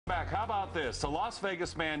Back, how about this? A Las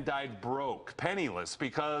Vegas man died broke, penniless,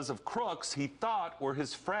 because of crooks he thought were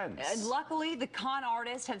his friends. And luckily, the con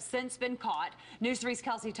artists have since been caught. News 3's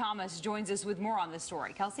Kelsey Thomas joins us with more on this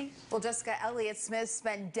story. Kelsey? Well, Jessica, Elliott Smith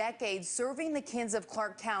spent decades serving the kids of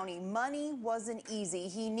Clark County. Money wasn't easy.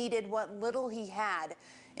 He needed what little he had.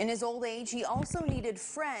 In his old age, he also needed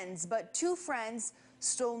friends, but two friends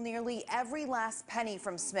stole nearly every last penny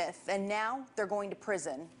from Smith, and now they're going to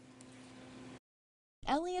prison.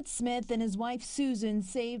 Elliott Smith and his wife Susan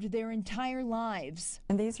saved their entire lives.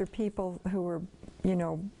 And these are people who were,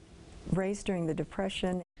 raised during the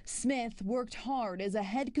Depression. Smith worked hard as a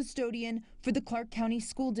head custodian for the Clark County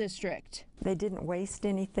School District. They didn't waste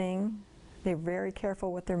anything. They were very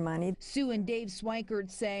careful with their money. Sue and Dave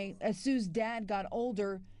Swikert say as Sue's dad got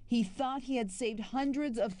older, he thought he had saved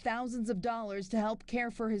hundreds of thousands of dollars to help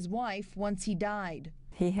care for his wife once he died.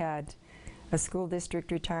 He had a school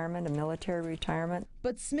district retirement, a military retirement.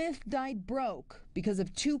 But Smith died broke because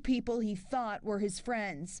of two people he thought were his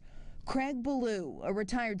friends. Craig Ballou, a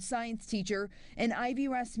retired science teacher, and Ivy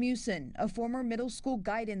Rasmussen, a former middle school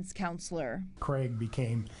guidance counselor. Craig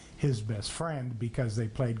became his best friend because they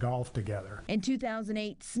played golf together. In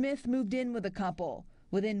 2008, Smith moved in with a couple.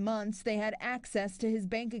 Within months, they had access to his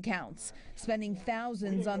bank accounts, spending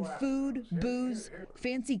thousands on food, booze,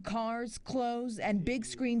 fancy cars, clothes, and big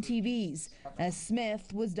screen TVs, as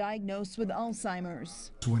Smith was diagnosed with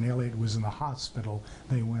Alzheimer's. When Elliott was in the hospital,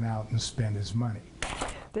 they went out and spent his money.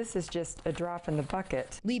 This is just a drop in the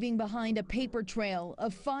bucket. Leaving behind a paper trail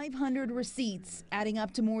of 500 receipts, adding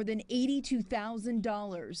up to more than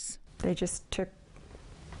 $82,000. They just took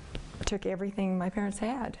everything my parents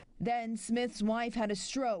had. Then Smith's wife had a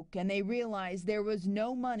stroke and they realized there was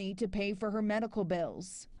no money to pay for her medical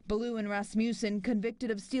bills. Ballou and Rasmussen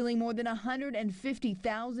convicted of stealing more than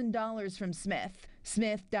 $150,000 from Smith.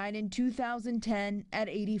 Smith died in 2010 at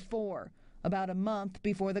 84, about a month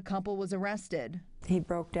before the couple was arrested. He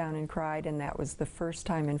broke down and cried, and that was the first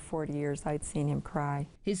time in 40 years I'd seen him cry.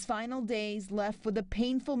 His final days left with a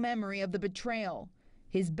painful memory of the betrayal.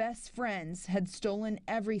 His best friends had stolen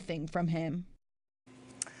everything from him.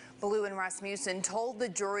 Ballou and Rasmussen told the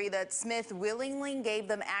jury that Smith willingly gave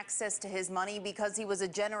them access to his money because he was a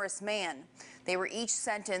generous man. They were each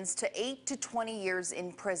sentenced to 8 to 20 years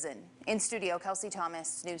in prison. In studio, Kelsey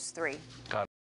Thomas, News 3.